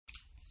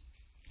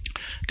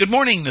Good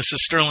morning, this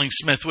is Sterling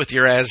Smith with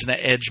your Asna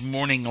Edge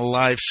morning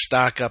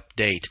livestock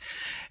update.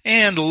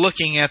 And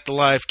looking at the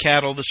live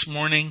cattle this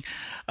morning,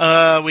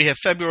 we have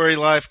February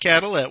live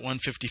cattle at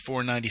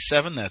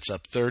 154.97, that's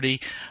up 30.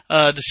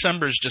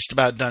 December's just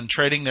about done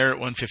trading there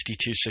at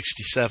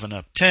 152.67,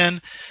 up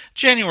 10.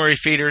 January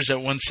feeders at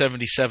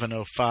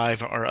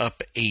 177.05 are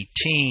up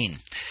 18.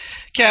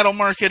 Cattle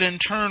market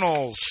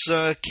internals,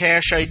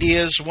 cash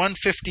ideas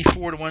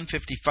 154 to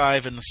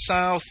 155 in the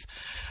south.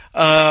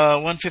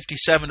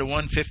 157 to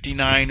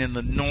 159 in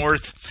the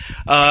north.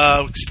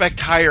 Expect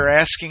higher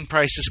asking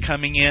prices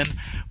coming in.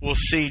 We'll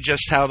see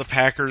just how the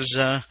Packers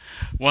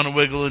want to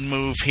wiggle and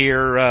move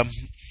here,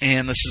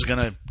 and this is going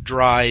to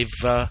drive,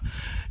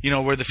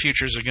 where the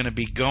futures are going to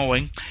be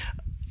going.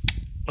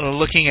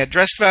 Looking at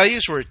dressed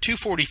values, we're at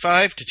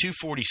 245 to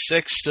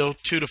 246, still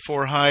 2 to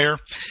 4 higher.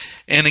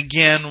 And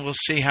again, we'll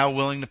see how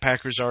willing the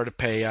Packers are to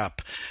pay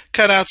up.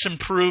 Cutouts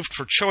improved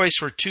for choice.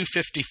 We're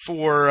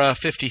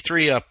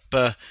 254.53 up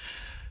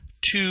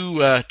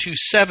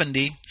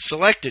 270.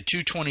 Selected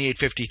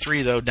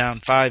 228.53 though, down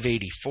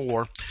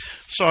 584.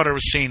 Slaughter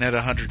was seen at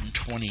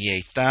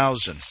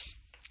 128,000.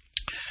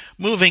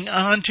 Moving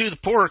on to the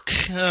pork,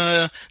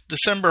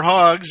 December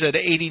hogs at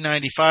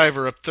 80.95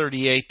 are up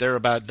 38. They're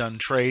about done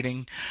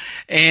trading.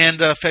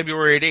 And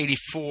February at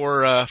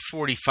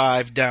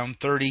 84.45, down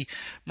 30.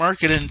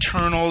 Market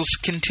internals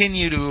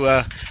continue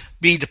to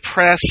be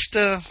depressed.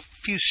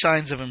 Few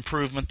signs of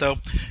improvement, though.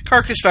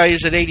 Carcass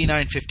values at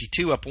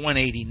 89.52, up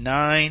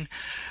 189.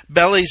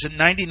 Bellies at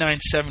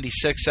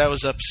 99.76, that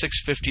was up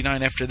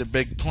 6.59 after the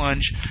big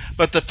plunge.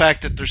 But the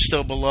fact that they're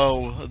still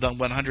below the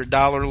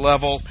 $100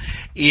 level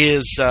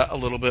is a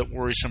little bit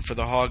worrisome for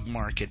the hog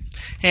market.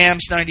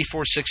 Hams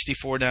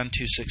 94.64, down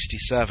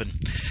 2.67.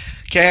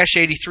 Cash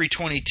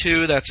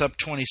 83.22, that's up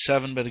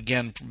 27, but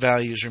again,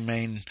 values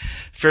remain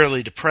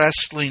fairly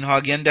depressed. Lean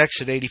hog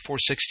index at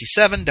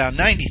 84.67, down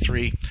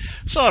 93.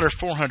 Slaughter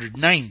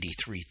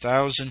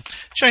 493,000.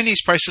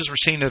 Chinese prices were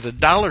seen at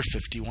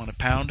 $1.51 a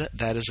pound.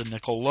 That is a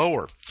nickel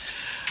lower.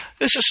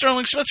 This is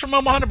Sterling Smith from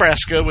Omaha,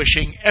 Nebraska,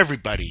 wishing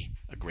everybody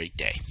a great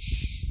day.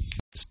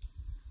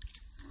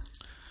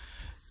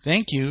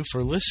 Thank you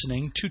for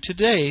listening to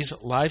today's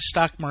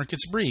Livestock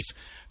Markets Brief.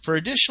 For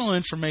additional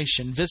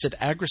information, visit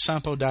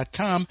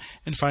agrisampo.com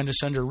and find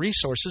us under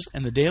Resources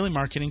in the Daily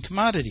Marketing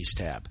Commodities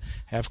tab.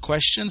 Have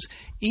questions?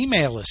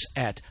 Email us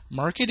at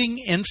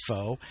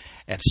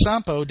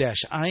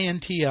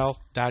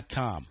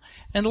marketinginfo@sampo-intl.com.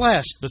 And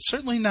last, but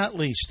certainly not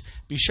least,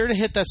 be sure to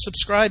hit that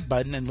subscribe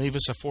button and leave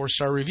us a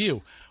 4-star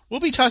review. We'll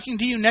be talking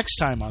to you next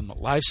time on the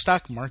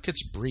Livestock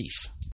Markets Brief.